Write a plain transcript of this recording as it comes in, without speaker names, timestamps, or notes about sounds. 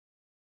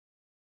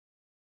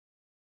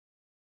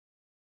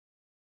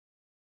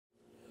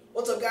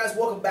What's up, guys?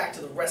 Welcome back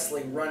to the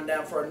Wrestling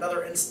Rundown for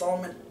another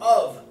installment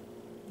of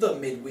the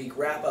Midweek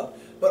Wrap-Up.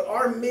 But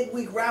our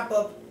Midweek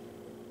Wrap-Up,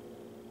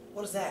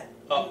 what is that?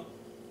 Up.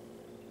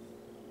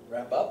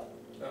 Wrap-up?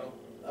 No.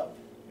 Up?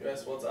 You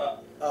asked what's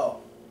up. Oh.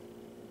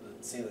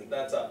 The ceiling.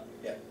 That's up.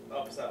 Yeah.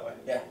 Up is that way.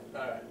 Yeah.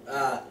 Alright.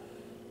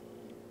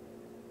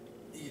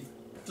 You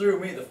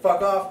threw me the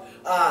fuck off.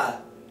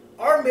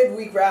 Our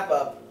Midweek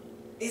Wrap-Up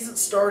isn't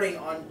starting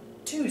on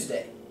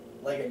Tuesday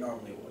like it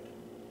normally would.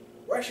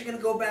 We're actually going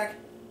to go back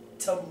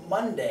to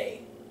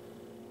Monday.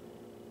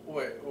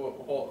 Wait,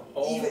 hold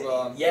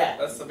on. Yeah.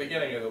 That's the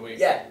beginning of the week.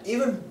 Yeah,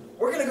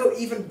 we're gonna go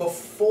even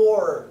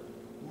before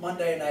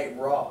Monday Night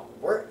Raw.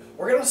 We're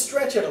gonna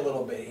stretch it a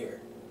little bit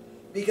here,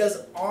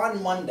 because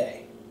on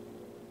Monday,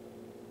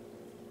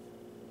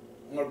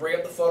 I'm gonna bring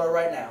up the photo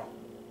right now.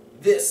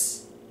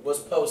 This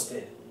was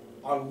posted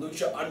on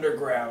Lucha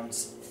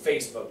Underground's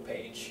Facebook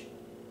page.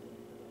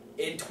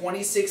 In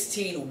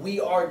 2016, we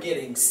are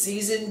getting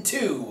Season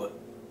 2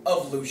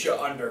 of Lucha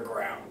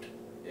Underground.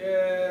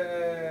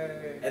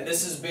 Yay! And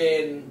this has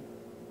been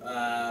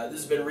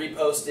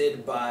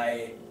reposted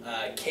by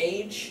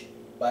Cage,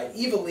 by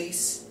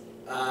Evilise,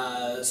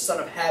 Son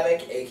of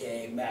Havoc,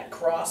 aka Matt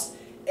Cross,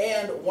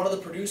 and one of the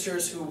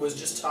producers who was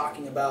just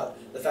talking about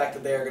the fact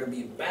that they are going to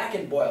be back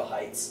in Boyle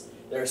Heights.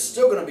 They're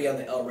still going to be on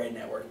the El Rey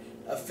Network.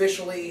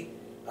 Officially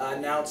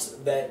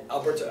announced that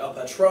Alberto El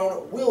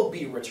Patron will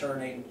be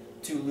returning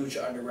to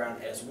Lucha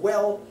Underground as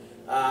well.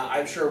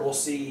 I'm sure we'll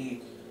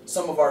see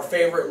some of our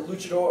favorite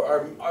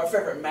luchador, our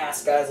favorite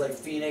masked guys like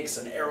Phoenix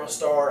and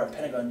Aerostar and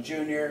Pentagon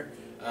Jr.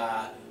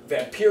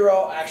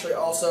 Vampiro actually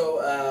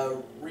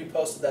also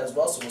reposted that as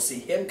well, so we'll see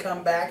him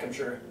come back. I'm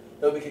sure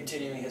he'll be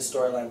continuing his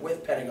storyline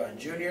with Pentagon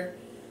Jr.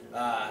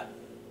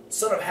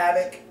 Son of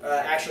Havoc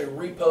actually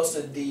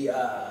reposted the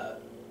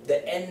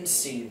end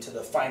scene to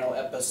the final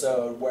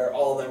episode where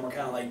all of them were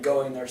kind of like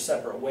going their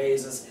separate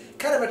ways as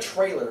kind of a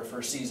trailer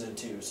for Season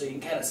 2, so you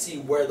can kind of see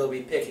where they'll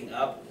be picking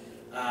up.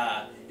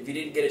 If you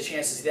didn't get a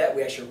chance to see that,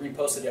 we actually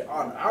reposted it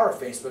on our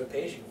Facebook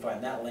page. You can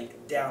find that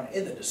link down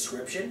in the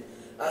description.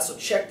 So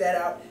check that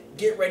out.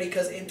 Get ready,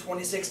 because in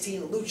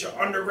 2016, Lucha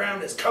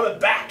Underground is coming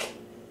back.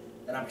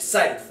 And I'm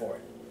excited for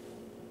it.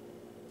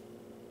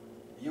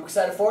 You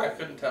excited for I it?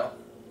 couldn't tell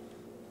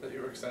that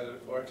you were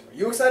excited for it. Are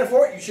you excited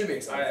for it? You should be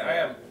excited for it. I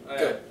am.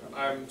 Good.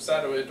 I'm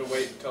sad we had to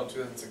wait until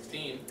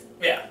 2016.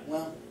 Yeah.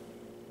 Well,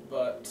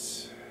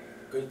 but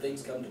good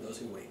things come to those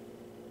who wait.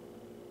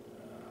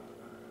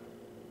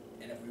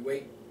 And if we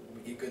wait,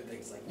 we get good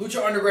things like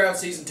Lucha Underground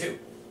Season 2.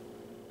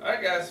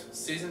 alright, guys.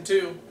 Season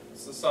 2.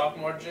 It's the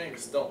sophomore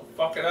jinx. Don't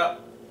fuck it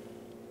up.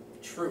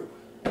 True.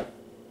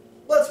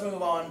 Let's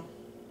move on.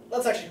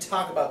 Let's actually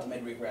talk about the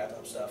midweek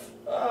wrap-up stuff.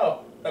 Oh,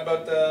 how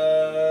about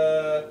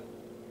the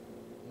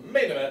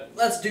main event?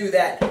 Let's do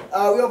that.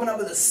 We open up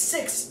with a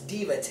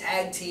 6-diva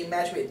tag team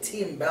match. We had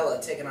Team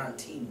Bella taking on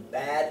Team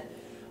Bad.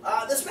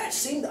 This match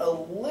seemed a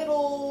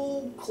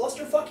little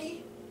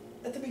clusterfucky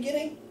at the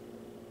beginning.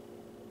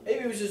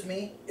 Maybe it was just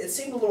me. It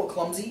seemed a little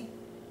clumsy.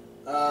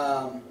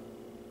 I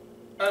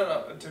don't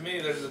know. To me,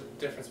 there's a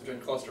difference between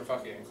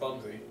clusterfucky and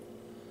clumsy.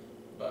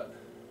 But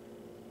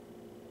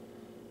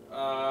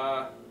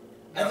no.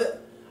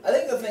 I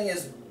think the thing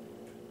is,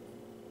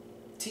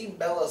 Team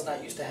Bella's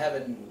not used to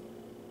having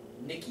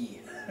Nikki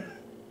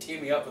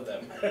teaming up with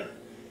them.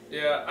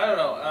 Yeah, I don't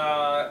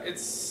know.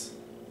 It's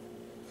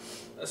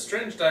a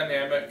strange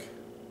dynamic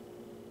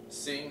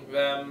seeing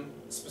them,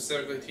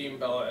 specifically Team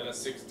Bella, in a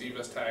 6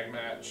 Divas tag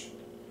match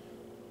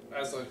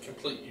as a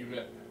complete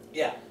unit.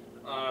 Yeah.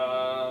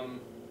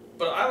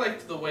 But I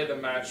liked the way the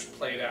match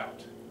played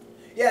out.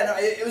 Yeah, no,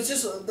 it was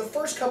just the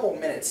first couple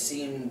minutes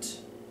seemed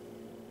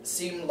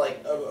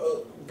like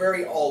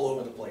very all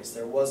over the place.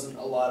 There wasn't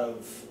a lot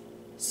of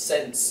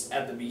sense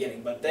at the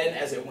beginning, but then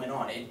as it went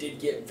on, it did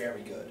get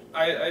very good.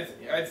 I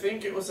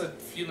think it was a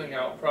feeling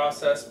out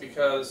process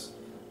because,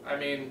 I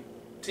mean,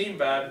 Team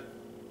Bad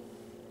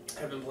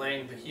have been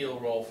playing the heel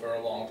role for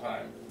a long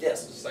time.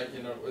 Yes. It's just like,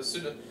 you know, as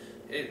soon as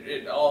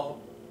it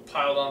all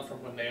piled on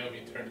from when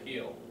Naomi turned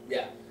heel.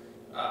 Yeah.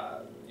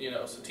 You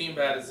know, so Team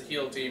Bad is the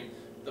heel team.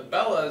 The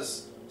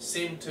Bellas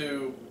seem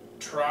to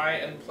try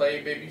and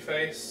play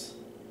babyface,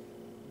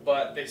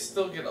 but they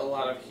still get a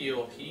lot of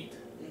heel heat.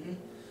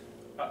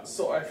 Mm-hmm.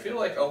 So I feel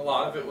like a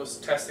lot of it was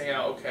testing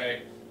out,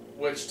 okay,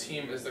 which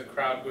team is the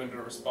crowd going to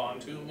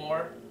respond to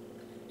more?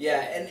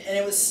 Yeah, and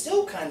it was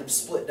still kind of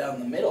split down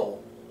the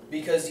middle,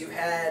 because you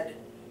had,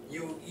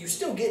 you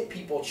still get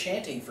people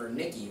chanting for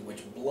Nikki,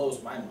 which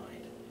blows my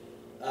mind.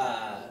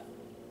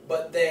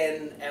 But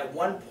then at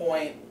one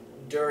point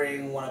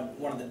during one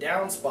of the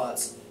down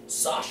spots,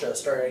 Sasha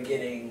started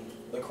getting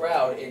the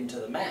crowd into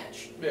the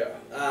match.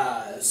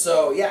 Yeah.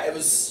 So yeah, it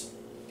was,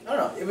 I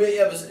don't know,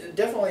 it was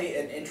definitely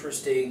an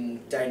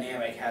interesting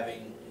dynamic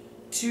having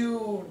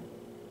two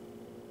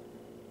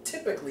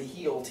typically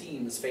heel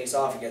teams face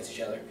off against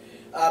each other.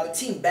 But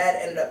Team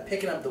Bad ended up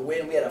picking up the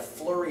win. We had a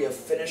flurry of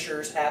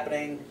finishers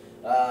happening.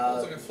 It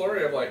was like a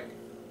flurry of like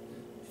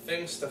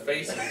things to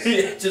faces.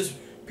 Yeah, just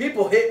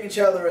people hitting each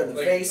other in the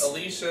like face.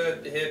 Alicia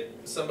hit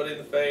somebody in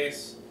the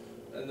face.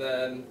 And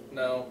then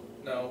no.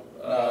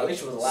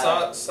 Alicia was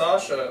allowed.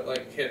 Sasha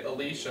like hit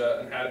Alicia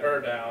and had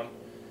her down,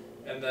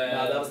 and then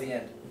No, that was the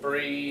end.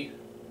 Brie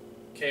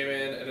came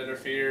in and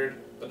interfered,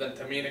 but then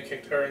Tamina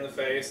kicked her in the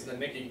face, and then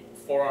Nikki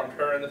forearmed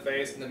her in the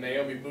face, and then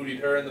Naomi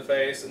bootied her in the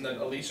face, and then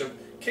Alicia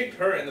kicked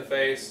her in the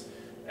face,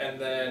 and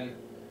then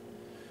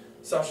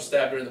Sasha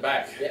stabbed her in the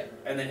back. Yeah,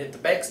 and then hit the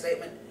bank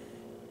statement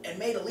and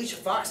made Alicia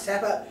Fox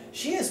tap out.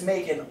 She is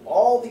making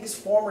all these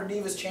former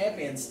Divas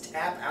champions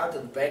tap out to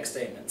the bank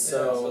statement.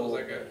 So, yeah, so it was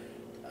like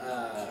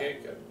a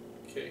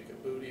kick, a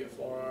booty, a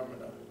forearm,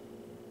 and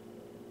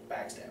a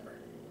backstabber.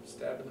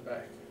 Stab in the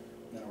back.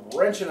 And a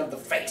wrenching of the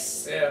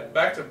face. Yeah,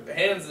 back to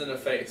hands in the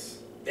face.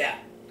 Yeah.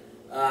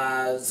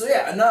 So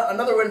yeah,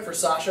 another win for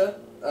Sasha.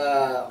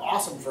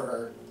 Awesome for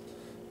her.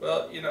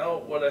 Well, you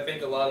know what I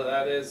think a lot of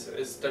that is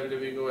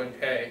WWE going,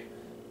 hey,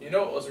 you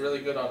know what was really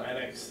good on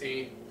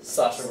NXT?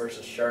 Sasha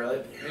versus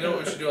Charlotte. You know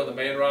what we should do on the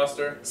main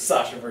roster?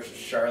 Sasha versus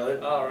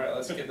Charlotte. All right,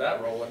 let's get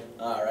that rolling.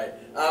 All right.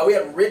 We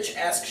had Rich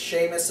ask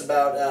Sheamus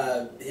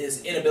about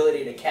his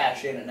inability to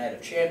cash in at Night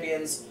of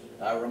Champions,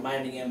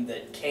 reminding him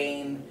that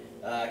Kane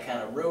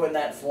kind of ruined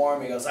that for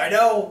him. He goes, I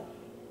know.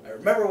 I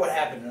remember what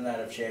happened in Night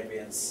of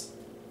Champions.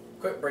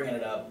 Quit bringing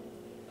it up.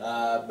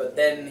 But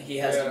then he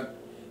has to...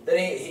 Then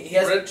he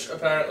has... Rich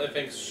apparently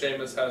thinks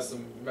Sheamus has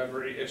some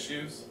memory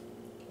issues.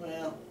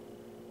 Well,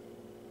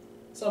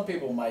 some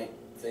people might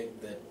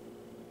think that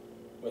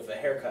with a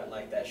haircut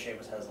like that,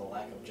 Sheamus has a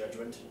lack of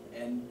judgment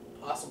and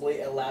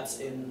possibly a lapse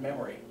in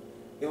memory.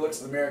 He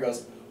looks in the mirror and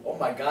goes, oh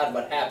my god,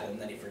 what happened?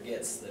 And then he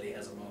forgets that he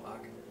has a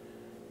mohawk.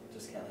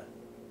 Just kind of...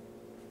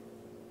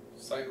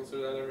 Cycle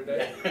through that every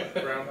day.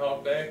 Like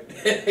Groundhog Day.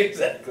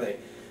 Exactly.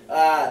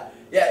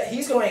 Yeah,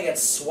 he's going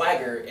against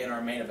Swagger in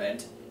our main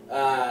event.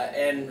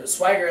 And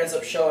Swagger ends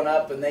up showing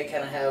up and they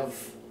kind of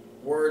have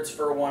words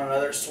for one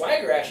another.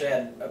 Swagger actually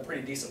had a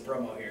pretty decent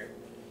promo here.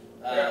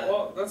 Yeah,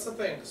 well, that's the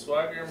thing.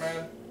 Swagger,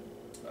 man,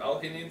 all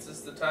he needs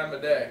is the time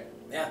of day.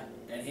 Yeah,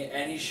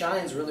 and he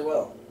shines really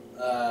well.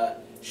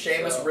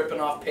 Sheamus ripping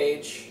off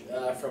Paige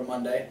from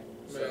Monday.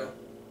 So yeah.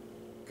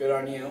 Good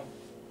on you.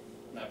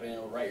 Not being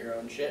able to write your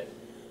own shit.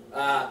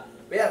 But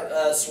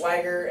yeah,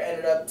 Swagger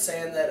ended up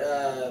saying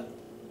that,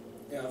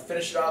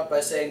 finished it off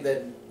by saying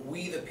that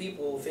we the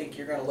people think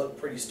you're going to look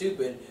pretty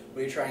stupid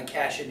when you try and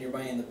cash in your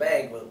Money in the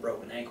Bank with a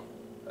broken ankle.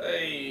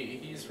 Hey,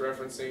 he's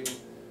referencing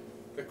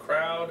the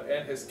crowd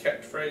and his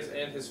catchphrase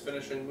and his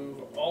finishing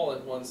move all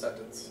in one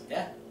sentence.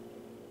 Yeah.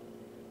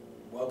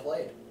 Well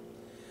played.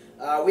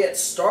 We had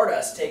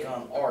Stardust take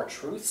on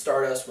R-Truth.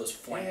 Stardust was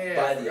flanked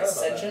by the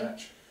Ascension.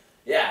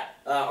 Yeah,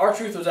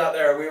 R-Truth was out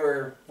there.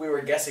 We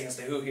were guessing as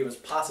to who he was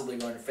possibly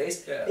going to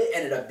face. Yeah. It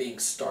ended up being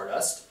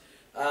Stardust.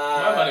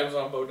 My money was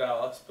on Bo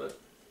Dallas, but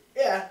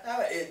yeah,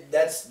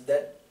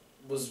 that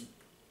was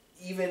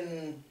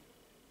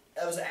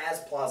as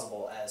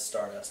plausible as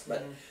Stardust,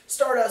 but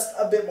Stardust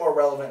a bit more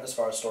relevant as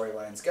far as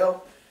storylines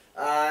go.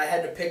 I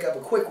had to pick up a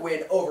quick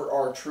win over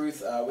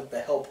R-Truth with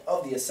the help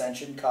of the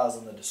Ascension,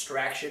 causing the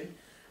distraction,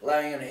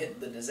 allowing him to hit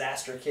the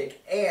disaster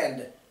kick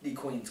and the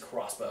Queen's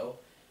crossbow.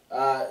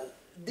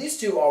 These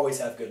two always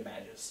have good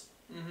matches.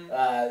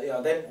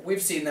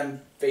 We've seen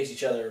them face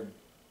each other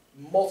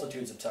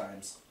multitudes of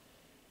times,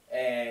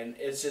 and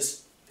it's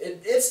just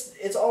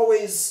it's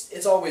always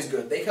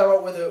good. They come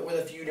up with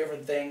a few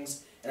different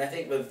things, and I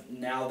think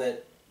now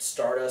that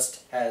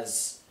Stardust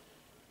has,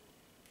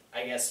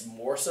 I guess,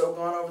 more so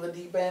gone over the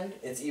deep end,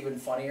 it's even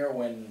funnier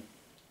when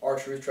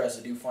R-Truth tries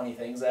to do funny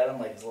things at him,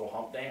 like his little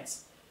hump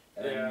dance,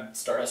 and then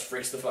Stardust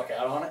freaks the fuck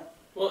out on it.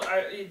 Well,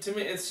 to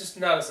me, it's just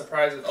not a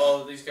surprise that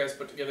all of these guys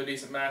put together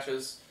decent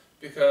matches,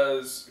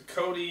 because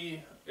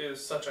Cody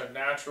is such a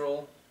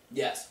natural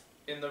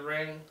in the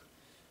ring,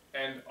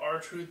 and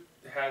R-Truth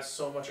has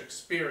so much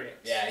experience.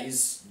 Yeah,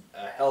 he's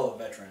a hell of a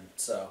veteran.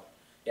 So,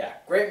 yeah,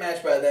 great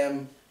match by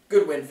them.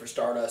 Good win for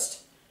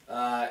Stardust.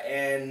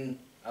 And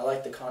I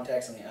like the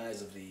contacts in the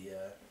eyes of the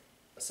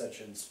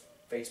Ascension's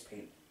face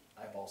paint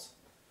eyeballs.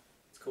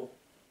 It's cool.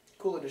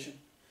 Cool addition.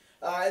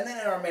 And then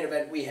in our main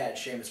event, we had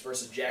Sheamus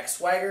versus Jack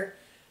Swagger.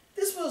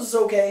 This was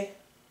okay.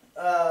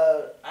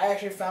 I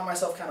actually found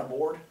myself kind of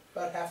bored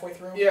about halfway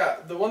through. Yeah,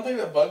 the one thing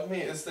that bugged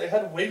me is they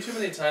had way too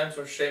many times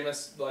where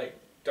Sheamus,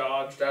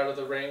 dodged out of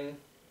the ring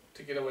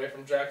to get away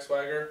from Jack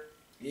Swagger.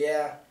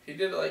 Yeah. He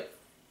did it,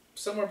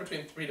 somewhere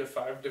between 3 to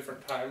 5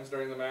 different times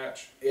during the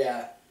match.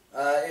 Yeah.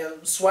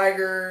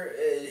 Swagger,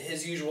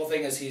 his usual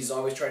thing is he's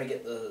always trying to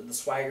get the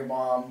Swagger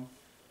bomb.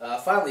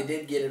 Finally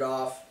did get it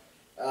off.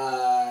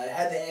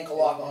 Had the ankle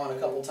lock on a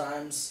couple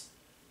times.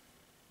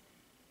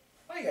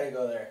 Why you gotta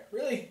go there?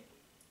 Really?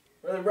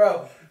 Really,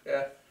 bro?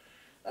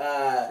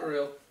 Yeah. For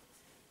real.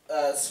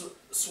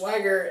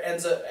 Swagger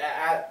ends up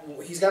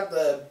he's got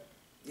the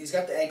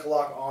ankle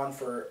lock on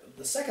for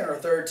the second or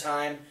third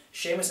time.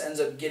 Sheamus ends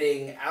up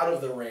getting out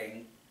of the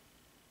ring,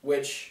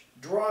 which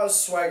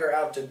draws Swagger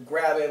out to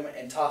grab him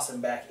and toss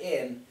him back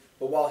in.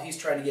 But while he's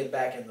trying to get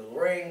back into the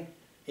ring,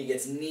 he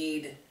gets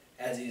kneed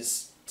as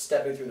he's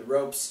stepping through the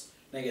ropes.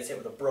 Then he gets hit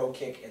with a bro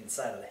kick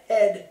inside of the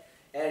head,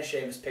 and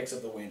Sheamus picks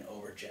up the win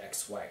over Jack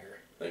Swagger.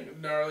 I think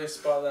gnarly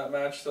spot in that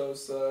match though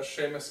is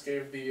Sheamus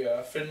gave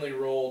the Finley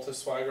roll to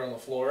Swagger on the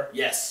floor.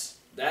 Yes,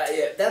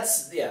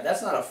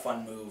 that's not a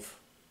fun move,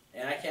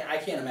 and I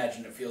can't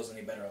imagine it feels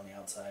any better on the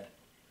outside.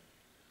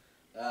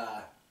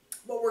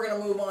 But we're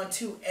gonna move on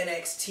to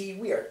NXT.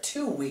 We are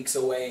 2 weeks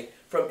away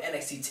from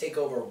NXT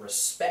Takeover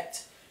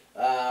Respect.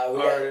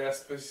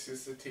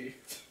 R-E-S-P-C-C-T.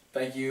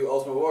 Thank you,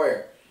 Ultimate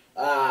Warrior.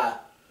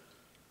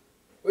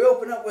 We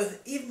open up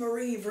with Eva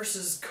Marie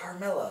versus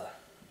Carmella.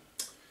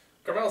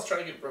 Carmella's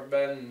trying to get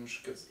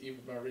revenge because Eva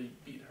Marie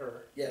beat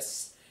her.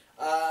 Yes.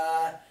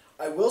 I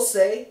will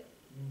say,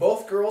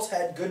 both girls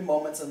had good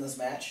moments in this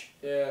match.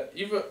 Yeah,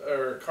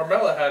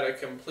 Carmella had a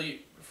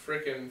complete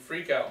freaking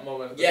freak out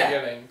moment at the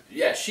beginning.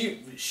 Yeah,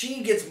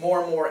 she gets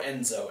more and more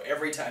Enzo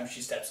every time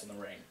she steps in the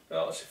ring.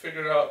 Well, she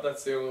figured out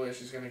that's the only way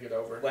she's going to get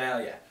over.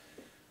 Well, yeah.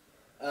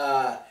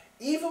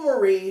 Eva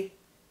Marie,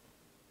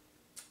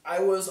 I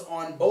was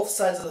on both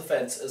sides of the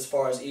fence as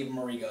far as Eva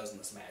Marie goes in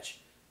this match.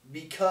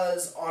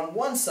 Because on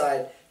one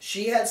side,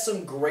 she had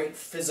some great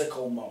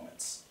physical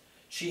moments.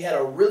 She had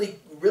a really,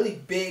 really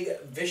big,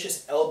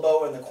 vicious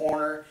elbow in the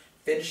corner,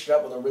 finished it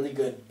up with a really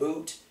good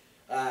boot.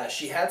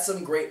 She had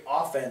some great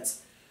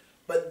offense.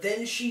 But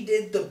then she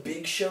did the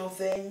Big Show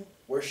thing,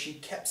 where she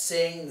kept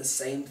saying the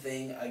same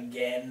thing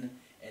again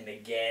and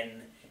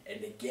again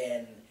and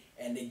again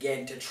and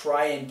again to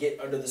try and get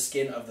under the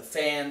skin of the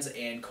fans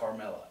and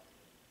Carmella.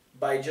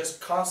 By just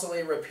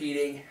constantly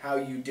repeating how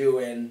you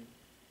doing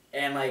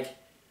and like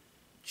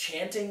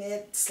chanting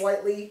it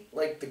slightly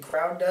like the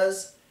crowd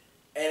does,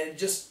 and it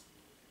just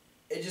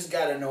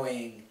got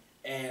annoying,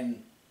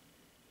 and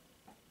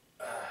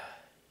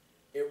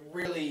it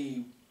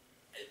really,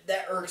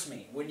 that irks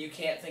me when you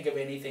can't think of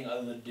anything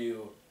other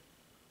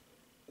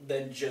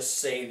than just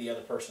say the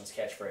other person's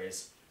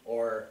catchphrase,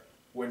 or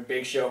when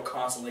Big Show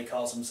constantly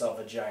calls himself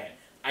a giant.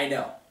 I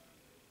know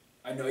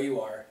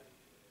you are,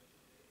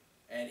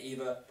 and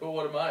Eva. But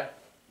what am I?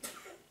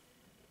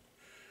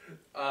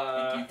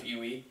 Thank you,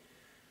 Pee-wee.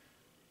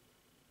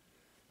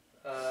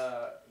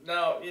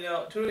 Now,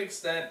 to an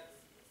extent,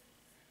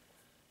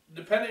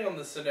 depending on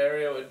the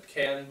scenario, it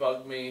can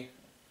bug me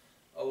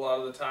a lot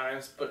of the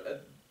times,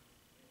 but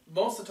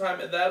most of the time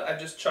at that, I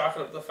just chalk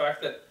it up to the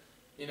fact that,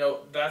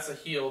 that's a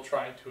heel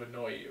trying to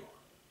annoy you.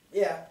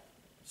 Yeah.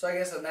 So I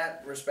guess in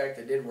that respect,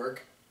 it did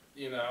work.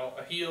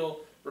 A heel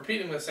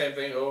repeating the same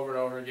thing over and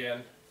over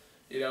again,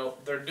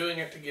 they're doing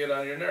it to get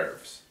on your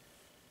nerves.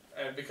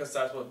 And because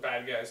that's what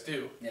bad guys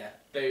do. Yeah.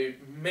 They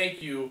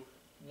make you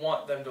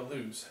want them to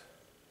lose.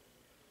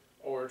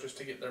 Or just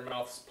to get their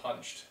mouths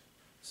punched.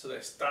 So they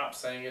stop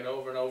saying it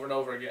over and over and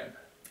over again.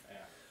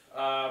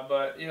 Yeah.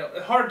 But,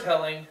 hard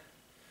telling.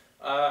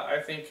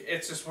 I think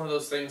it's just one of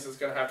those things that's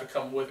going to have to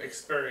come with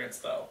experience,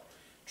 though.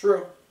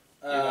 True.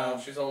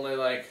 She's only,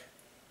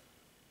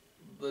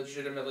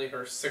 legitimately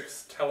her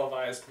 6th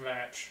televised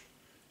match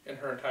in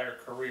her entire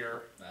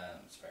career.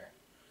 That's fair.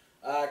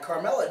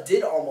 Carmella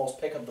did almost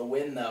pick up the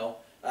win, though.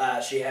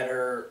 She had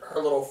her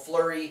little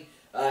flurry,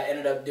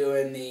 ended up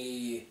doing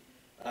the,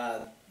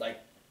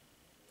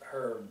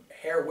 her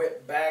hair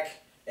whip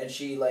back, and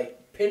she,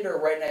 pinned her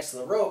right next to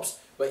the ropes,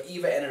 but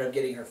Eva ended up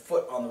getting her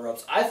foot on the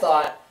ropes. I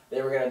thought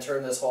they were going to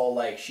turn this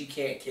whole, she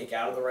can't kick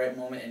out at the right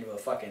moment into a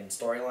fucking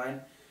storyline.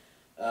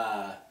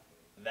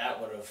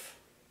 That would have,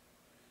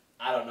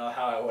 I don't know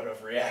how I would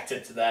have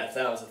reacted to that if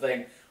that was a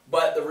thing.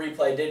 But the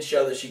replay did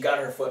show that she got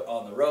her foot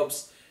on the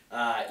ropes.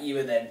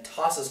 Eva then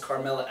tosses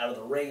Carmella out of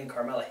the ring, and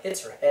Carmella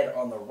hits her head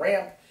on the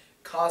ramp,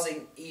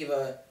 causing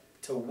Eva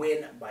to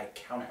win by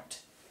countout.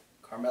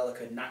 Carmella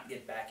could not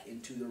get back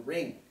into the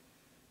ring.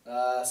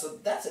 So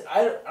that's it.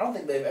 I don't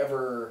think they've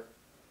ever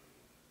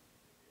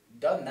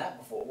done that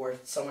before, where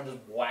someone just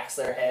whacks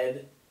their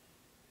head.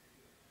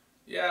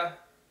 Yeah.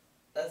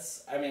 I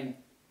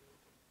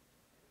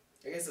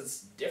guess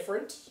it's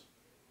different.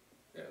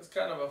 Yeah, it's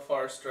kind of a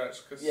far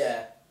stretch, because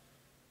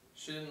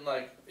she didn't,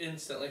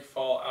 instantly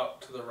fall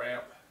out to the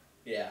ramp.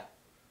 Yeah.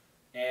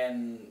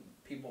 And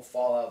people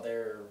fall out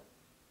there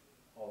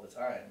all the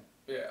time.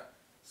 Yeah.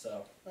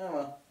 So, I don't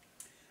know.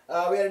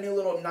 We had a new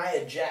little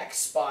Nia Jax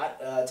spot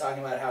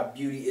talking about how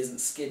beauty isn't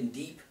skin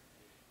deep.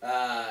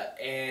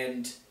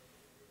 And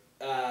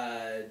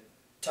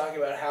talking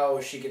about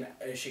how she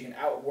can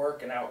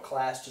outwork and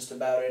outclass just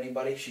about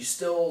anybody. She's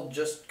still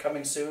just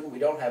coming soon. We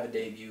don't have a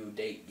debut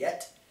date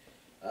yet.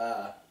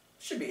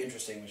 Should be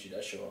interesting when she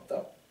does show up,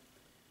 though.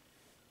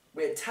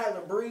 We had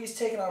Tyler Breeze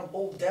taking on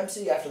Bull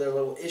Dempsey after their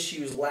little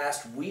issues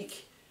last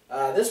week.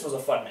 This was a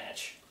fun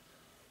match.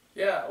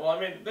 Yeah, well,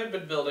 they've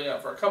been building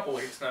up for a couple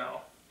weeks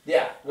now.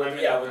 Yeah, with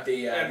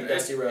the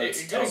Dusty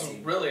Rhodes it goes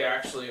really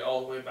actually all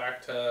the way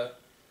back to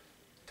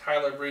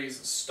Tyler Breeze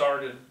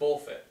started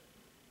Bullfit.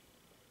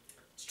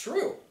 It's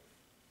true.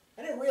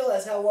 I didn't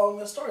realize how long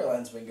the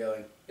storyline's been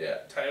going. Yeah,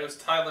 it was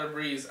Tyler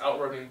Breeze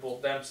outrunning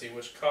Bull Dempsey,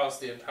 which caused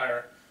the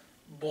entire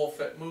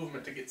Bullfit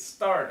movement to get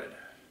started.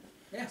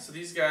 Yeah. So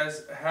these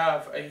guys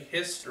have a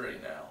history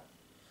now.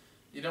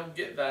 You don't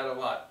get that a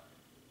lot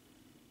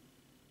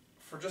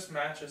for just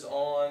matches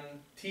on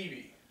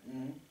TV.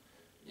 Mm-hmm.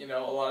 You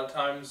know, a lot of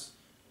times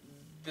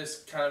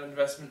this kind of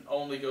investment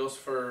only goes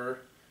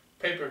for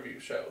pay-per-view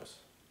shows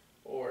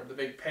or the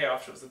big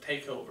payoff shows, the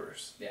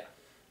takeovers. Yeah.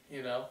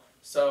 You know,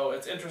 so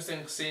it's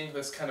interesting seeing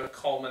this kind of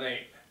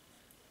culminate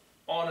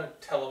on a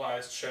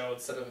televised show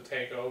instead of a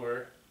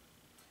takeover.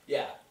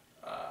 Yeah.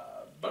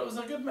 But it was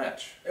a good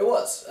match. It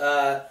was.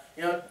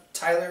 You know,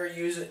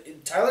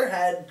 Tyler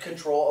had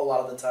control a lot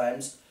of the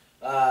times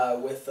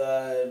with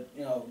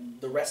you know,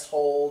 the rest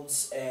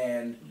holds,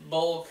 and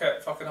Bull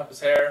kept fucking up his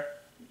hair.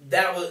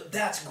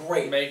 That's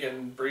great.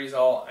 Making Breeze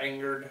all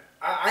angered.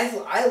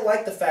 I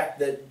like the fact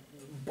that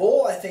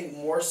Bull, I think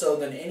more so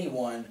than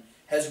anyone,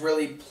 has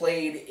really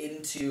played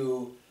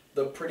into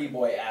the pretty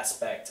boy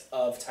aspect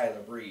of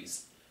Tyler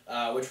Breeze,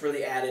 which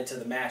really added to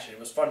the match. And it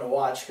was fun to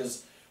watch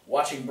because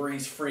watching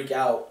Breeze freak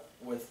out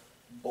with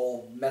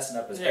Bull messing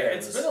up his hair.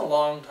 It's been a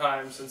long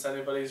time since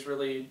anybody's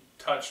really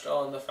touched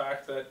on the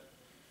fact that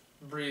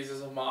Breeze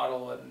is a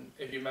model, and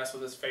if you mess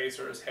with his face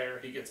or his hair,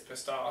 he gets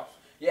pissed off.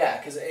 Yeah,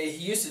 because he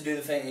used to do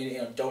the thing, you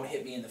know, don't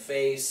hit me in the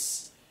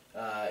face.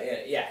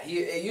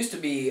 It used to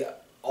be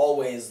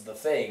always the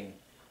thing,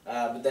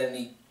 but then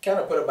he kind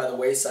of put it by the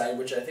wayside,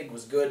 which I think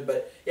was good.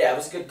 But yeah, it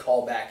was a good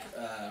callback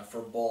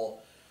for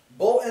Bull.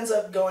 Bull ends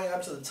up going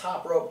up to the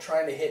top rope,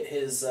 trying to hit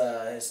his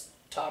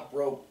top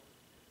rope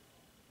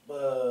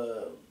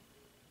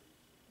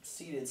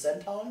seated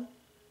senton.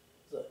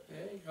 Yeah,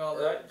 you call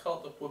it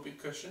the whoopee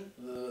cushion.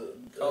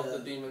 Call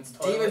it the demon's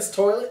toilet. Demon's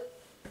toilet.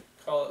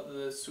 Call it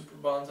the super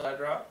bonsai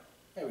drop.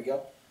 There we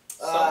go.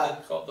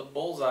 Something called the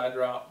bullseye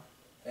drop.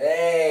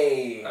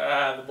 Hey.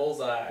 The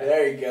bullseye.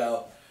 There you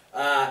go.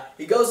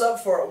 He goes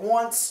up for it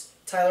once.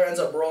 Tyler ends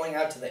up rolling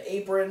out to the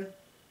apron.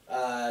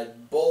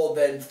 Bull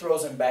then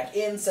throws him back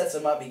in, sets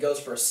him up. He goes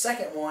for a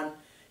second one,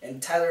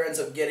 and Tyler ends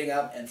up getting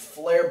up, and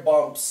Flair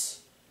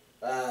bumps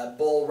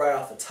Bull right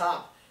off the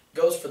top.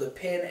 Goes for the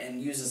pin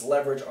and uses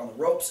leverage on the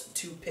ropes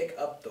to pick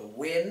up the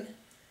win.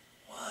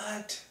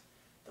 What?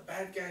 The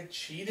bad guy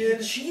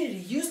cheated? He cheated.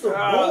 He used the ropes.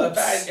 Oh, the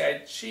bad guy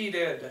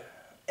cheated.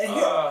 And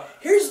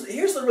here's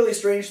the really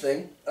strange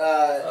thing, is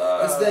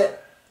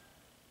that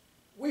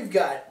we've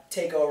got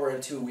TakeOver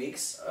in 2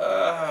 weeks.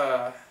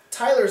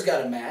 Tyler's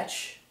got a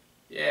match.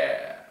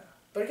 Yeah.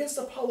 But against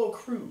Apollo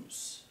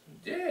Crews.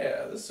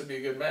 Yeah, this would be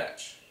a good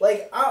match.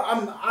 Like,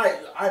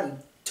 I'm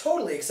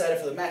totally excited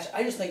for the match.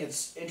 I just think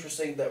it's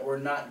interesting that we're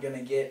not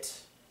gonna get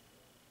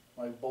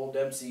like Bull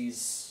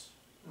Dempsey's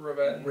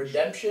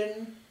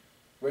redemption.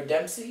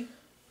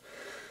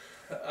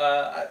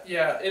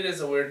 Yeah, it is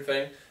a weird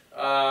thing.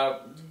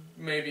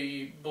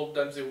 Maybe Bull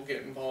Dempsey will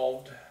get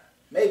involved.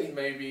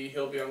 Maybe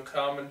he'll be on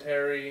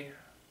commentary.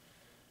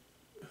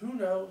 Who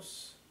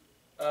knows?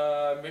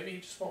 Maybe he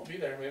just won't be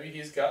there. Maybe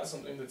he's got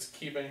something that's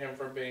keeping him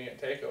from being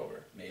at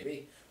TakeOver.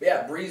 Maybe. But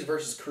yeah, Breeze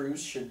versus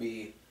Cruz should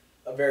be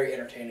a very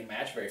entertaining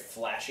match, very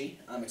flashy.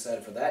 I'm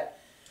excited for that.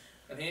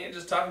 And he ain't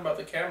just talking about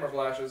the camera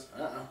flashes.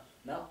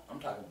 No, I'm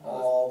talking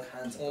all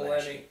kinds of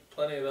flashy.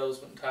 Plenty of those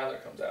when Tyler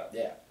comes out.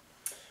 Yeah.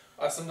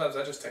 Sometimes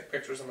I just take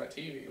pictures on my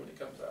TV when he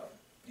comes out.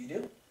 You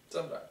do?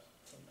 Sometimes.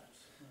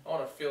 I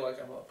want to feel like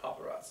I'm a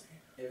paparazzi.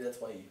 Maybe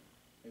that's why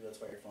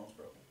your phone's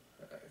broken.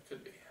 It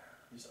could be.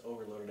 You just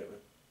overloaded it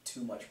with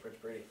too much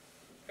pretty.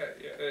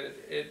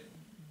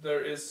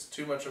 There is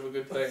too much of a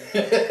good thing.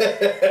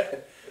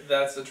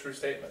 That's a true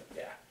statement.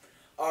 Yeah.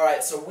 All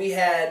right, so we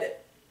had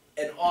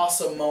an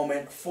awesome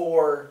moment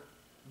for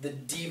the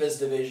Divas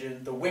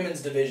division, the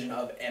women's division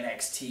of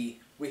NXT.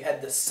 We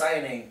had the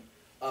signing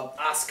of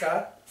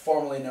Asuka,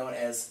 formerly known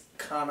as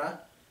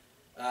Kana.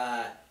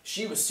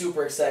 She was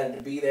super excited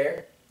to be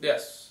there.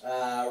 Yes.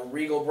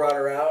 Regal brought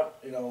her out,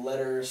 let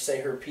her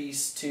say her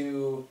piece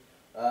to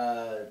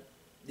the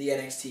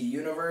NXT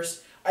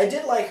universe. I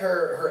did like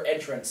her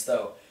entrance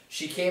though.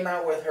 She came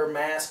out with her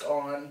mask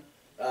on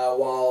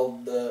while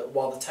the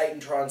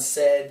Titantron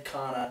said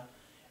Kana,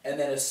 and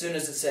then as soon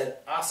as it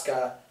said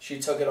Asuka, she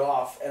took it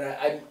off. And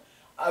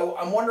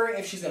I'm wondering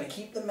if she's gonna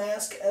keep the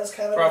mask as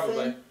kind of a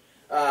thing.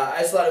 I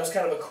just thought it was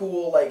kind of a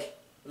cool, it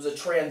was a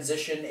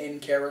transition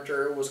in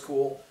character. It was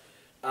cool.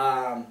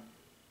 Then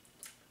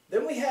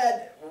we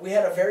had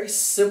a very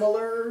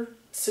similar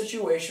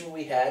situation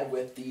we had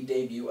with the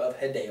debut of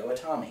Hideo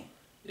Itami.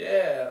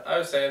 Yeah, I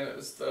was saying it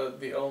was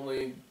the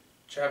only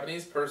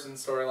Japanese person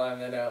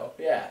storyline I know.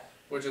 Yeah.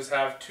 Which is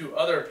have two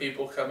other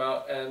people come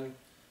out and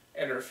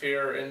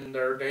interfere in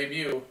their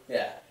debut.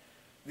 Yeah.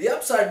 The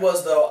upside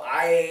was, though,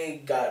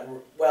 I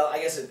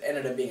guess it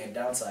ended up being a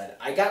downside.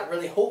 I got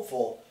really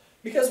hopeful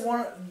because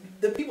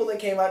the people that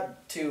came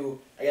out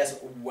to, I guess,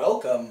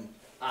 welcome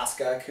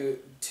Asuka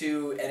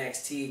to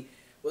NXT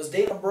was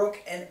Dana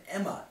Brooke and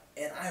Emma.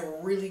 And I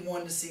really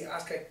wanted to see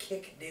Asuka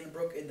kick Dana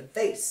Brooke in the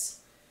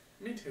face.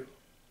 Me too.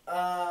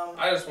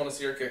 I just want to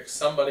see her kick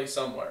somebody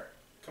somewhere.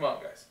 Come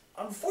on, guys.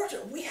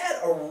 Unfortunately, we had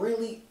a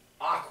really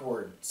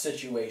awkward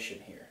situation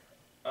here.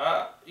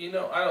 I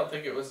don't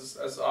think it was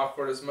as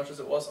awkward as much as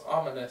it was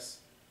ominous.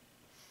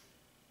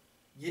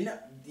 You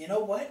know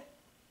what?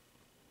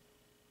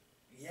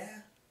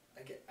 Yeah,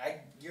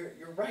 you're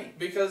right.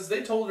 Because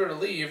they told her to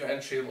leave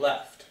and she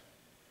left.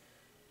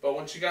 But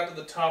when she got to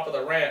the top of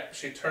the ramp,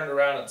 she turned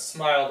around and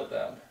smiled at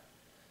them.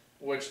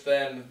 Which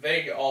then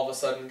they all of a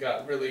sudden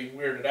got really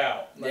weirded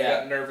out. They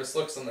got nervous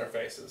looks on their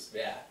faces.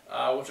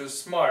 Yeah. Which is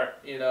smart,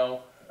 you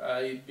know.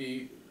 You'd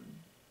be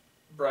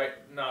bright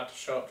not to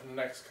show up to the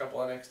next couple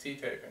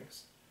NXT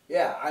tapings.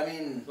 Yeah, I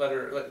mean...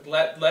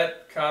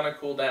 Let Kana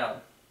cool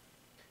down.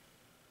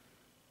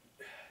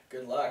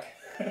 Good luck.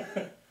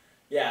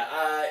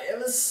 It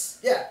was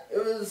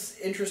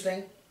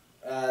interesting.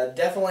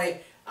 Definitely,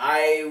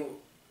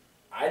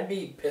 I'd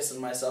be pissing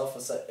myself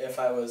if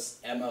I was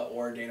Emma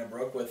or Dana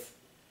Brooke with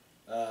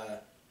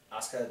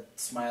Asuka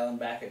smiling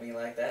back at me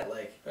like that.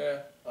 Like,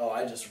 oh,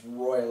 I just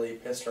royally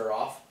pissed her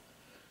off.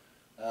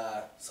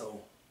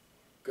 So,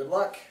 good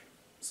luck.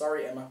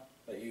 Sorry, Emma,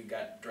 that you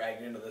got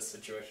dragged into this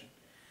situation.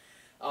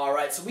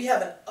 Alright, so we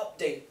have an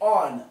update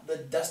on the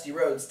Dusty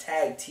Rhodes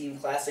Tag Team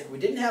Classic. We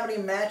didn't have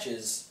any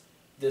matches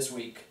this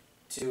week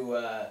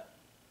to,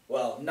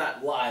 well,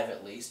 not live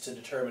at least, to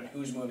determine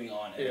who's moving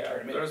on in the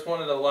tournament. There was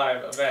one at a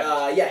live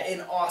event. In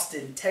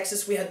Austin,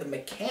 Texas, we had the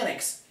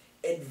Mechanics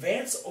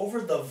advance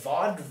over the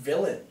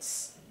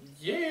Vaudevillains.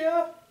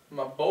 Yeah,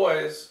 my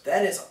boys.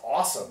 That is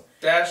awesome.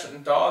 Dash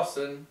and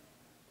Dawson,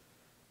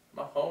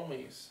 my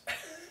homies.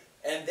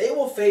 And they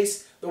will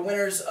face the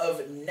winners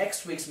of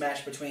next week's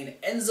match between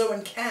Enzo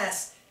and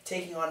Cass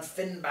taking on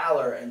Finn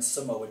Balor and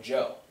Samoa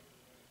Joe.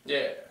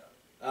 Yeah.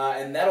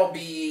 And that'll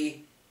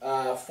be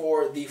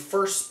for the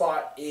first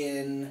spot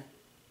in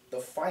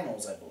the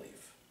finals, I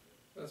believe.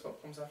 That's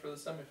what comes after the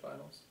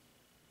semifinals.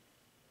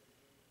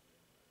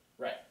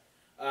 Right.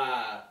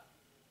 And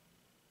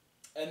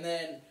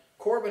then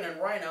Corbin and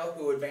Rhino,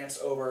 who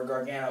advanced over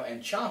Gargano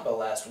and Ciampa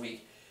last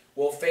week,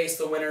 will face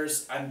the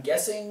winners. I'm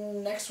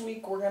guessing next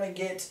week we're going to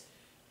get...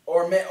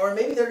 Or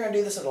maybe they're going to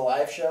do this at a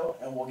live show,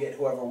 and we'll get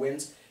whoever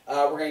wins.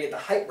 We're going to get the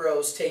Hype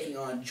Bros taking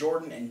on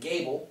Jordan and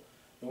Gable.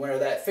 The winner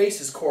of that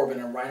faces Corbin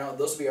and Rhino.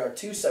 Those will be our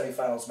two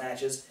semifinals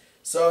matches.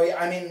 So, yeah,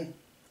 I mean,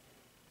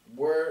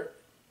 we're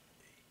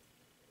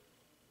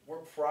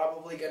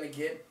probably going to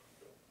get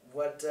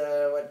what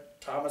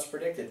Thomas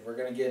predicted. We're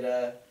going to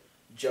get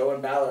Joe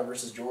and Balor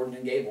versus Jordan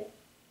and Gable.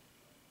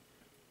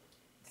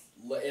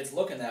 It's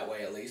looking that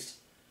way, at least.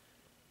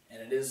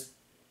 And it is.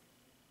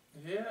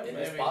 Yeah, it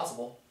maybe. is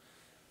possible.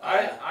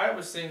 I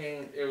was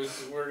thinking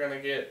we're gonna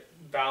get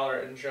Balor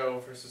and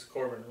Joe versus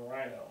Corbin and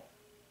Rhino.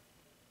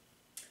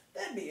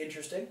 That'd be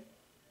interesting.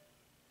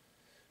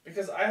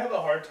 Because I have a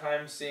hard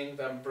time seeing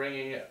them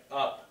bringing it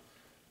up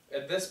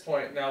at this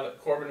point. Now that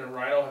Corbin and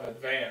Rhino have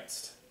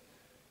advanced,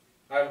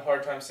 I have a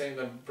hard time seeing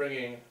them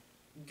bringing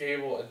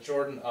Gable and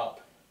Jordan up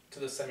to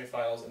the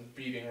semifinals and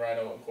beating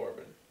Rhino and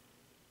Corbin.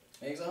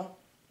 Think so?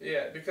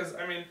 Yeah, because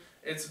I mean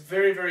it's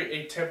very, very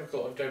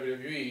atypical of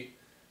WWE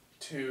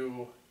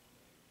to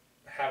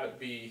have it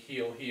be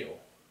heel.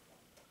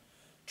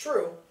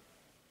 True.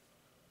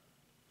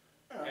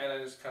 And I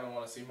just kind of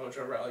want to see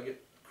Mojo Rawley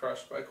get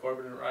crushed by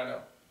Corbin and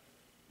Rhino.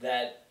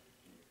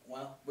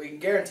 We can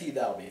guarantee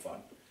that'll be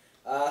fun.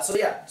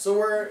 So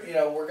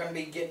we're gonna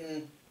be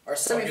getting our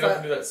semifinals. Get up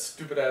and do that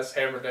stupid ass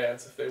hammer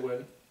dance if they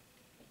win.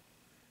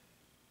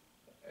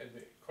 And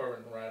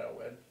Corbin and Rhino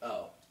win.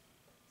 Oh.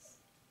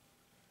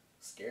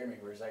 Scared me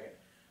for a second.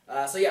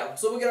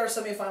 So we'll get our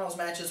semifinals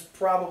matches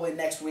probably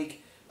next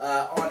week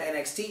on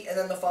NXT, and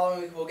then the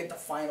following week we'll get the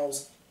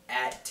finals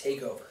at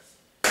Takeover.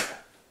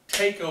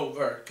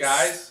 Takeover,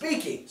 guys.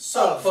 Speaking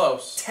of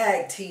close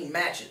tag team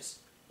matches,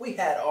 we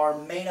had our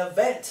main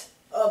event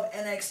of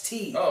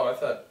NXT. Oh, I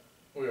thought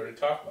we already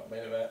talked about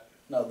main event.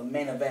 No, the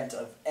main event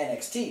of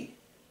NXT.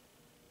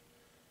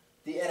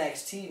 The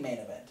NXT main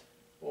event.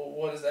 Well,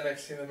 what is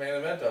NXT the main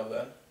event of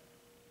then?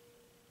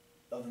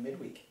 Of the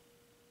midweek.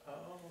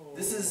 Oh.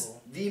 This is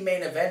the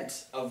main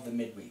event of the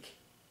midweek.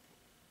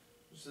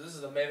 So this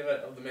is the main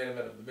event of the main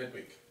event of the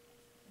midweek.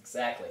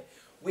 Exactly.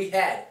 We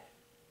had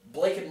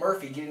Blake and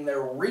Murphy getting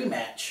their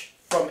rematch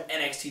from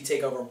NXT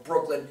TakeOver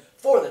Brooklyn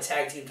for the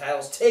tag team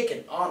titles,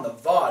 taking on the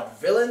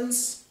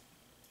Vaudevillains.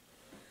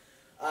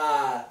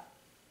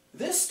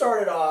 This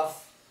started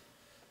off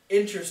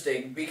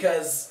interesting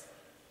because...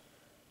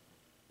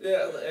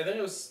 Yeah, I think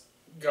it was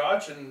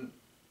Gotch and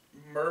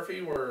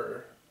Murphy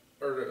were...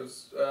 Or it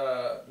was...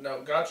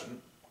 no, Gotch and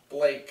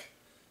Blake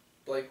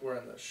were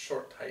in the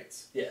short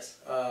tights. Yes.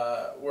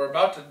 We're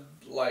about to,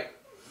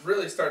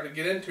 really start to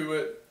get into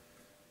it,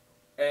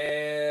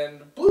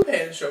 and Blue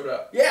Pants showed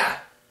up. Yeah!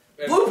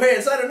 And Blue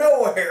Pants out of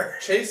nowhere!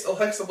 Chased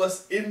Alexa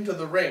Bliss into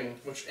the ring,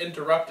 which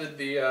interrupted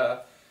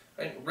the,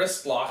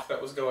 wrist lock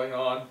that was going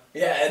on.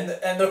 Yeah,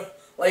 and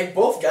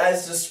both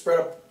guys just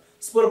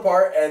split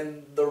apart,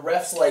 and the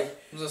refs, It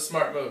was a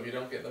smart move. You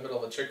don't get in the middle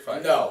of a chick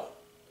fight. No.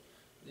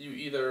 You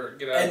either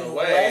get out of the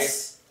way...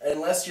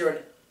 Unless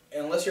you're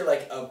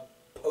a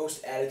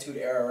post-Attitude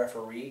Era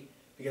referee,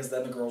 because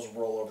then the girls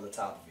roll over the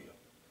top of you.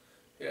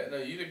 Yeah, no,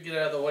 you either get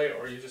out of the way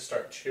or you just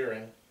start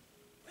cheering.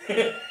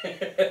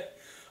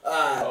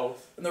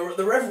 Both. And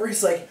the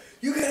referee's like,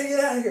 "You gotta get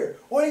out of here!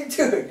 What are you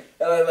doing?"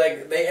 And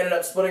then, they ended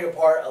up splitting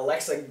apart.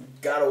 Alexa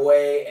got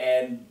away,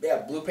 and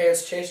Blue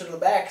Pants chased her to the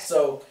back.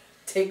 So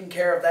taking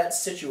care of that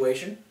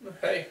situation.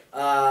 Hey,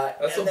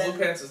 that's what Blue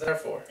Pants is there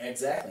for.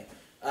 Exactly.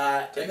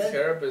 Taking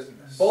care of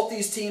business. Both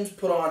these teams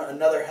put on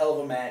another hell of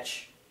a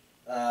match.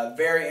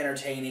 Very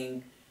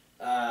entertaining.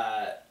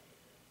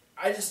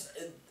 This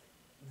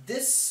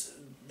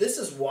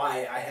is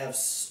why I have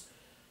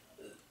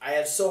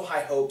so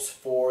high hopes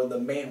for the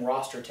main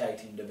roster tag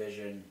team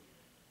division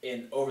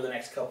over the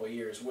next couple of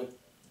years with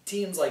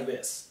teams like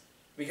this,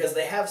 because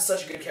they have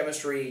such good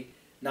chemistry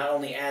not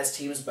only as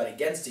teams but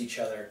against each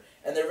other,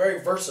 and they're very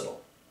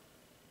versatile.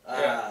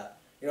 Yeah.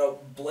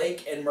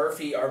 Blake and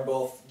Murphy are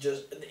both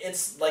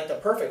it's like the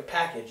perfect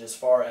package as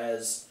far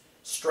as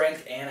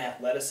strength and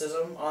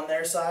athleticism on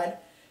their side.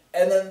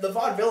 And then the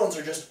Vaudevillains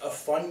are just a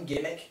fun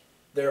gimmick.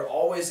 They're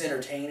always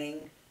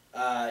entertaining,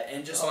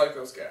 and just I like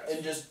those guys.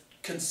 And just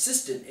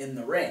consistent in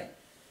the ring.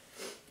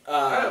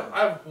 I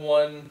have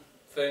one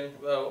thing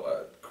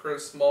though,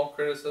 small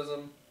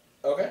criticism.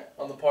 Okay.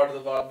 On the part of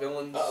the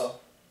Vaudevillains. Uh-oh.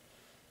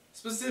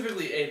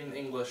 Specifically Aiden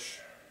English.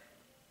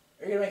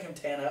 Are you gonna make him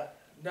tan up?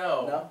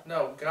 No,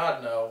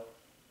 God no.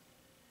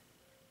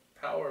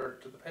 Power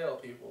to the pale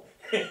people.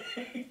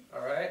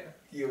 Alright?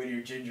 You and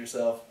your ginger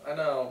self. I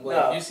know.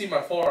 You see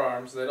my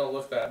forearms, they don't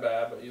look that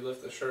bad, but you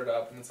lift the shirt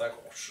up and it's like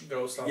whoosh,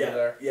 ghost under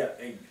there. Yeah,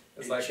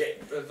 it's like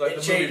the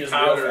movie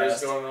Powder is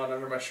going on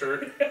under my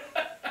shirt.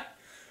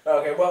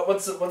 Okay, well,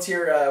 what's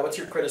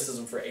your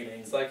criticism for Aiden?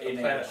 It's like the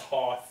planet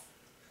Hoth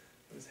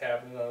is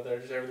happening over there.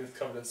 Just everything's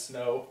covered in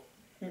snow.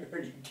 Are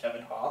you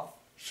Kevin Hoff?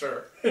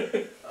 Sure.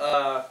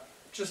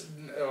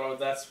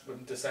 That's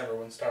December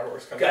when Star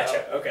Wars comes out.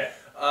 Gotcha. Okay.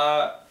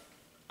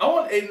 I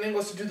want Aiden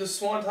English to do the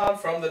swanton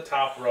from the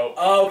top rope.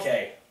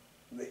 Okay.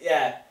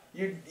 Yeah.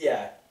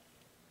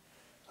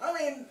 I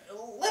mean,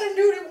 let him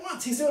do what he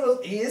wants.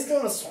 He is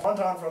doing a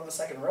swanton from the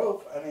second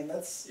rope. I mean,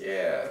 that's...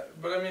 Yeah,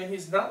 but I mean,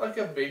 he's not like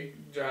a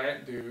big,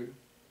 giant dude.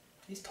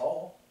 He's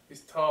tall.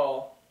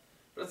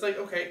 But it's like,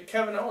 okay,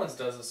 Kevin Owens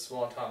does a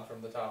swanton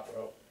from the top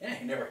rope. Yeah,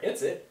 he never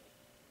hits it.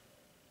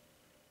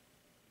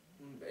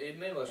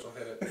 Aiden English will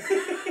hit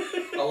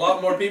it. A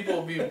lot more people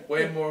will be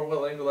way more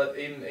willing to let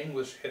Aiden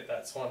English hit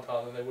that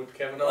swanton than they would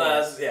Kevin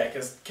Owens. Yeah,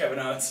 because Kevin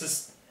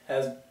Owens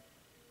has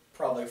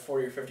probably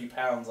 40 or 50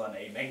 pounds on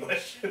Aiden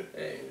English.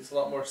 Hey, he's a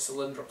lot more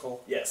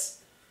cylindrical.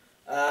 Yes.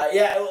 He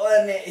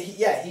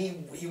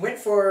went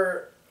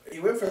for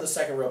the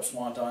second rope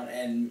swanton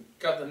and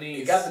got the knees.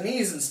 He got the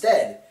knees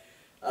instead.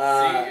 See,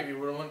 if he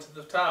would have went to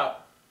the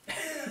top,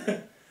 I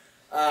would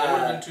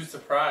have been too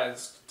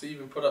surprised to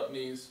even put up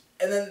knees.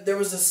 And then there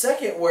was a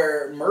second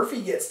where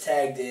Murphy gets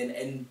tagged in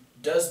and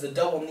does the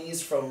double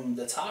knees from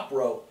the top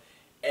rope,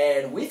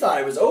 and we thought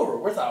it was over.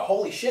 We thought,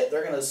 holy shit,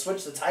 they're going to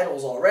switch the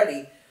titles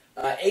already.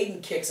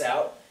 Aiden kicks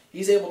out.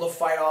 He's able to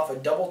fight off a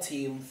double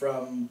team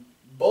from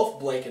both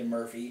Blake and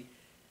Murphy,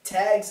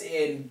 tags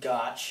in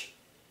Gotch,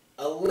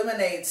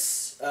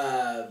 eliminates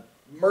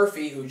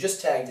Murphy, who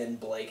just tagged in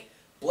Blake.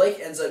 Blake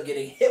ends up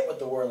getting hit with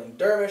the whirling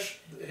dervish.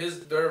 His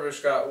dervish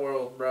got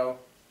whirled, bro.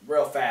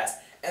 Real fast.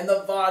 And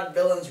the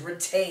Vaudevillains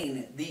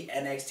retain the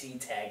NXT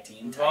Tag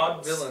Team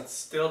titles. Vaudevillains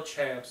still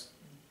champs.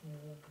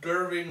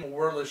 Derving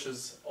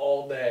whirlishes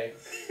all day.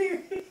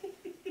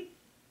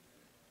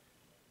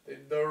 They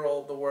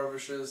whirl the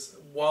dervishes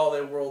while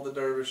they whirl the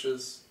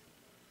dervishes.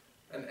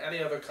 And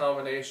any other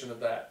combination of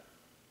that.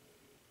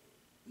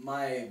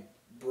 My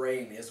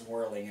brain is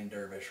whirling in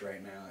dervish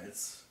right now.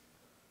 Is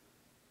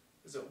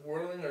it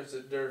whirling or is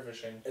it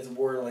dervishing? It's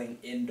whirling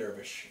in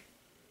dervish.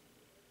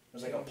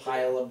 There's like a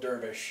pile of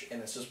dervish,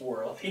 and it's just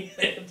whirling.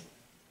 You're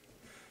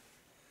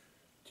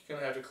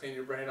going to have to clean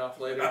your brain off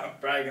later. I'm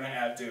probably going to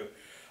have to.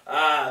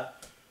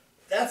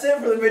 That's it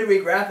for the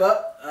midweek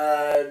wrap-up.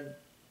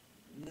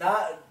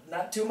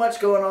 Not too much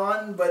going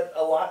on, but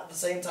a lot at the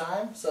same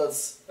time. So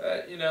it's...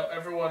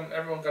 everyone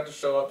got to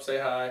show up, say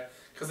hi.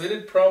 Because they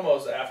did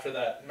promos after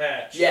that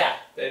match. Yeah.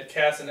 They had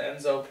Cass and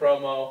Enzo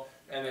promo,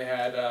 and they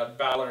had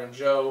Balor and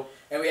Joe.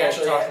 And we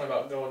actually talking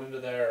about going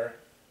into their...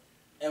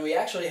 And we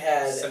actually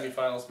had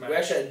semifinals match. We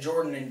actually had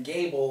Jordan and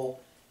Gable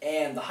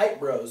and the Hype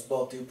Bros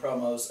both do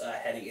promos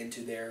heading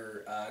into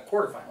their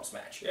quarterfinals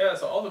match. Yeah,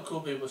 so all the cool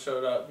people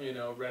showed up.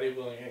 Ready,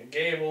 Willing, and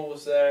Gable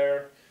was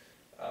there.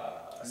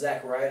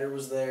 Zack Ryder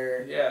was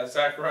there. Yeah,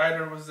 Zack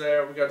Ryder was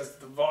there. We got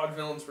the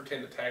Vaudevillains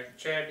retain the tag team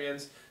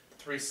champions. The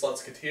three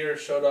Slutsketeers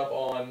showed up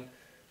on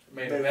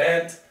main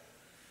event.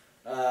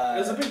 It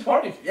was a big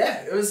party.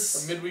 Yeah, it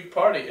was a midweek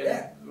party.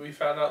 And we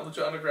found out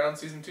Lucha Underground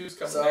Season 2 is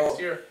coming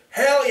next year.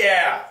 Hell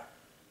yeah!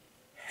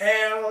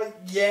 Hell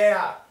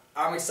yeah!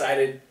 I'm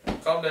excited.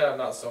 Calm down,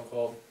 not Stone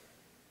Cold.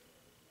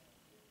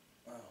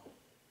 Wow.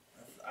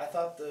 I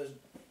thought the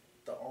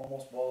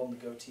almost bald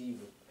and the goatee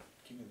would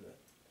give me the...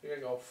 You're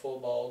going to go full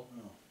bald.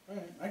 Oh.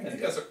 Alright, I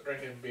think that's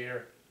drinking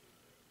beer.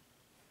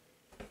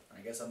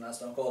 I guess I'm not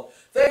Stone Cold.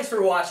 Thanks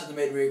for watching the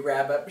midweek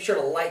wrap-up. Be sure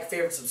to like,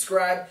 favorite,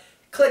 subscribe.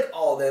 Click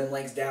all them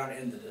links down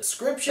in the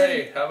description.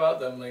 Hey, how about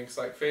them links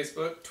like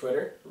Facebook,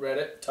 Twitter,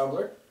 Reddit,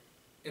 Tumblr,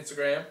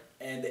 Instagram,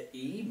 and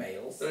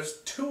emails.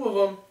 There's 2 of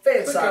them.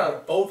 Click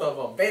on both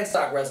of them.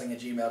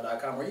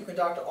 Fanstockwrestling@gmail.com, where you can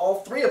talk to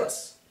all 3 of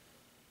us.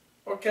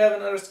 or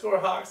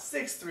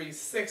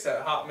Kevin_Hawk636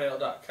 at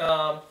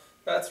hotmail.com.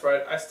 That's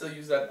right, I still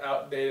use that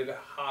outdated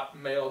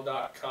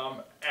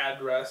hotmail.com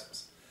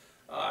address.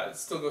 It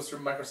still goes through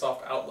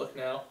Microsoft Outlook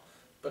now,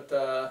 but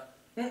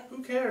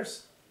who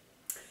cares?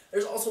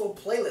 There's also a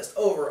playlist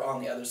over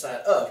on the other side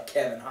of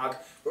Kevin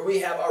Hawk where we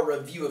have our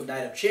review of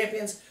Night of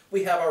Champions,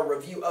 we have our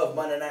review of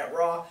Monday Night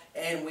Raw,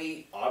 and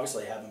we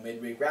obviously have a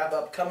midweek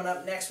wrap-up. Coming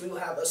up next, we will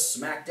have a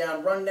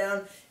SmackDown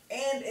rundown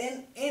and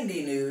an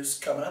indie news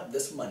coming up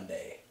this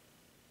Monday.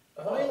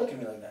 Why are you looking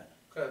at me like that?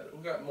 Good.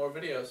 We got more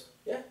videos.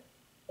 Yeah.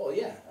 Well,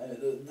 yeah. I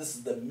mean, this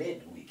is the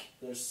midweek.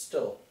 There's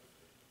still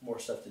more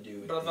stuff to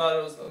do. But I thought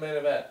it was the main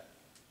event.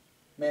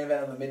 Main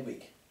event of the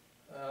midweek.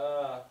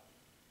 Ah.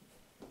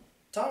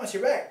 Thomas,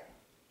 you're back.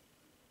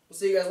 We'll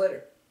see you guys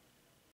later.